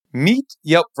Meet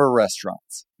Yelp for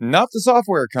restaurants. Not the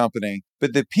software company,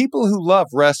 but the people who love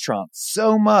restaurants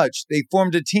so much they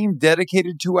formed a team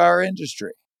dedicated to our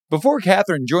industry. Before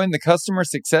Catherine joined the customer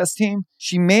success team,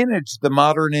 she managed the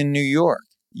Modern in New York.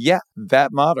 Yeah,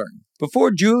 that Modern.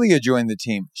 Before Julia joined the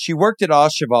team, she worked at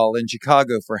Aucheval in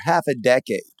Chicago for half a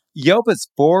decade. Yelp is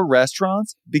for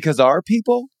restaurants because our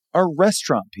people are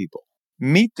restaurant people.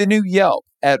 Meet the new Yelp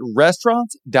at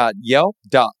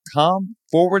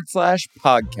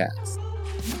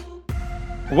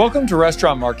restaurants.yelp.com/podcast. Welcome to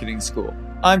Restaurant Marketing School.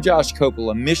 I'm Josh Kopel,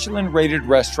 a Michelin-rated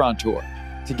restaurateur.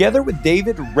 Together with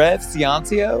David Rev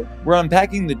Ciancio, we're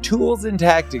unpacking the tools and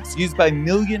tactics used by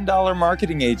million-dollar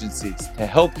marketing agencies to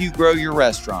help you grow your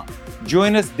restaurant.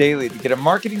 Join us daily to get a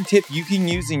marketing tip you can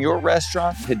use in your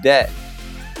restaurant today.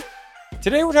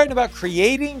 Today we're talking about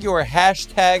creating your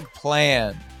hashtag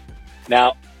plan.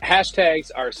 Now,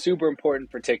 hashtags are super important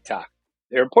for TikTok.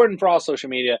 They're important for all social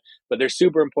media, but they're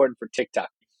super important for TikTok.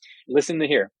 Listen to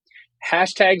here.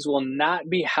 Hashtags will not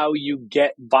be how you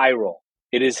get viral.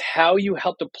 It is how you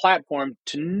help the platform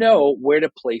to know where to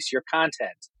place your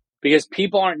content. Because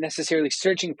people aren't necessarily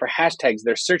searching for hashtags,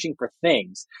 they're searching for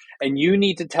things. And you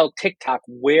need to tell TikTok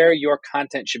where your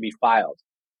content should be filed.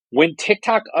 When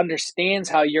TikTok understands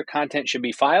how your content should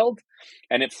be filed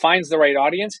and it finds the right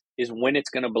audience is when it's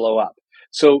going to blow up.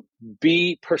 So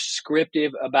be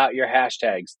prescriptive about your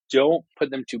hashtags. Don't put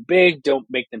them too big. Don't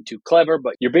make them too clever,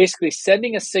 but you're basically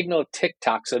sending a signal to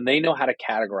TikTok so they know how to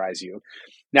categorize you.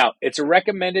 Now, it's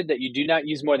recommended that you do not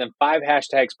use more than 5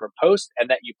 hashtags per post and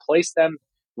that you place them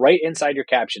right inside your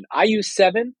caption. I use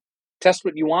 7, test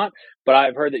what you want, but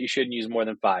I've heard that you shouldn't use more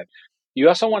than 5. You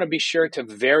also want to be sure to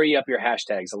vary up your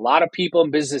hashtags. A lot of people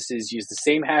and businesses use the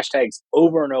same hashtags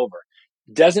over and over.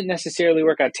 Doesn't necessarily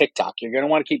work on TikTok. You're going to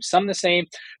want to keep some the same,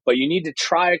 but you need to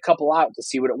try a couple out to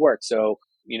see what it works. So,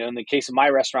 in the case of my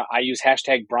restaurant, I use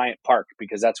hashtag Bryant Park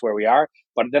because that's where we are.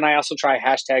 But then I also try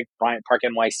hashtag Bryant Park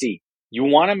NYC. You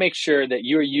want to make sure that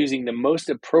you're using the most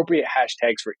appropriate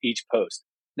hashtags for each post.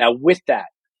 Now, with that,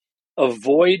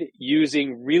 avoid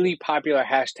using really popular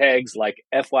hashtags like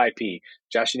FYP.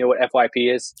 Josh, you know what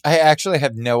FYP is? I actually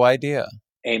have no idea.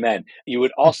 Amen. You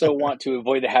would also want to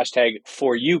avoid the hashtag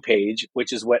For You page,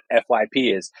 which is what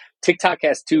FYP is. TikTok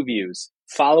has 2 views,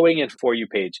 following and For You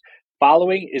page.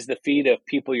 Following is the feed of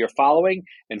people you're following,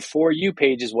 and For You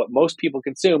page is what most people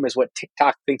consume, is what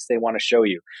TikTok thinks they want to show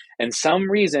you. And some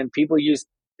reason people use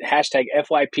hashtag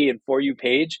FYP and For You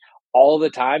page all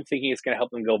the time, thinking it's going to help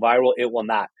them go viral. It will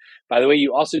not. By the way,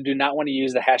 you also do not want to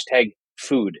use the hashtag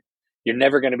food. You're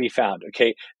never going to be found,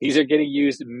 okay? These are getting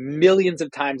used millions of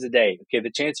times a day, okay?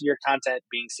 The chance of your content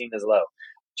being seen is low.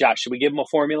 Josh, should we give them a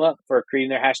formula for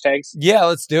creating their hashtags? Yeah,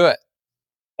 let's do it.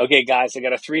 Okay, guys, I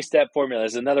got a 3-step formula.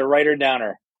 There's another writer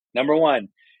downer. Number 1,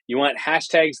 you want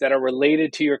hashtags that are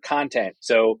related to your content.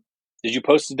 So, did you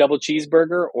post a double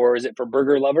cheeseburger or is it for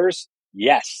burger lovers?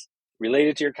 Yes,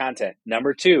 related to your content.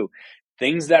 Number 2,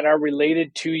 things that are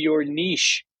related to your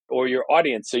niche or your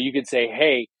audience. So you could say,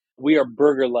 hey, we are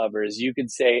burger lovers. You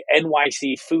could say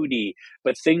NYC foodie,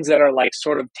 but things that are like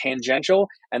sort of tangential.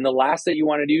 And the last that you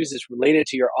want to use is related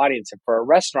to your audience. And for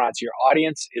restaurants, your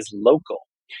audience is local.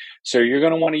 So you're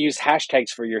going to want to use hashtags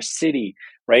for your city,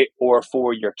 right? Or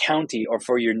for your county or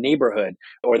for your neighborhood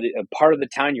or the part of the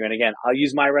town you're in. Again, I'll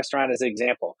use my restaurant as an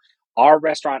example. Our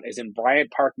restaurant is in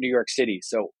Bryant Park, New York City.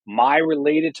 So my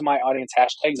related to my audience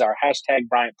hashtags are hashtag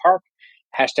Bryant Park,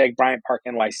 hashtag Bryant Park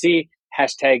NYC,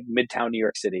 hashtag Midtown New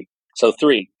York City. So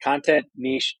 3, content,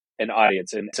 niche, and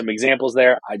audience. And some examples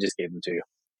there, I just gave them to you.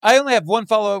 I only have one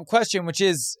follow-up question, which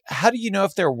is, how do you know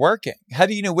if they're working? How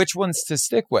do you know which ones to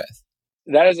stick with?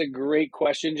 That is a great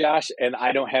question, Josh, and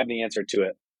I don't have the answer to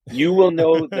it. You will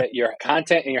know that your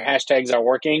content and your hashtags are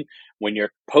working when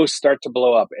your posts start to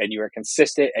blow up and you are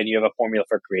consistent and you have a formula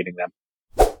for creating them.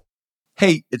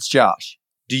 Hey, it's Josh.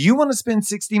 Do you want to spend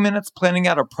 60 minutes planning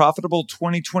out a profitable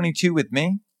 2022 with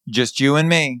me? Just you and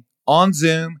me, on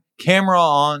Zoom, camera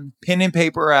on, pen and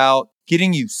paper out,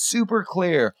 getting you super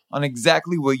clear on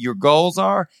exactly what your goals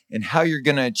are and how you're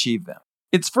going to achieve them.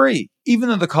 It's free, even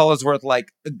though the call is worth like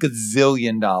 $1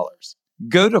 gazillion.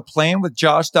 Go to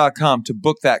planwithjosh.com to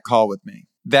book that call with me.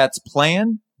 That's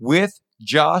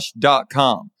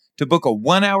planwithjosh.com to book a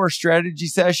 1-hour strategy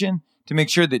session to make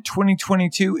sure that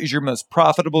 2022 is your most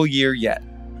profitable year yet.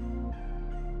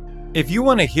 If you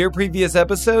want to hear previous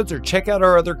episodes or check out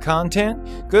our other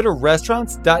content, go to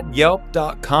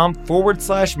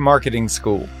restaurants.yelp.com/marketing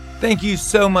school. Thank you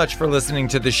so much for listening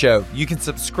to the show. You can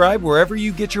subscribe wherever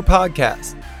you get your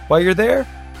podcasts. While you're there,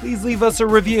 please leave us a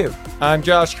review. I'm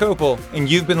Josh Kopel,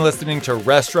 and you've been listening to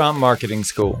Restaurant Marketing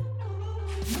School.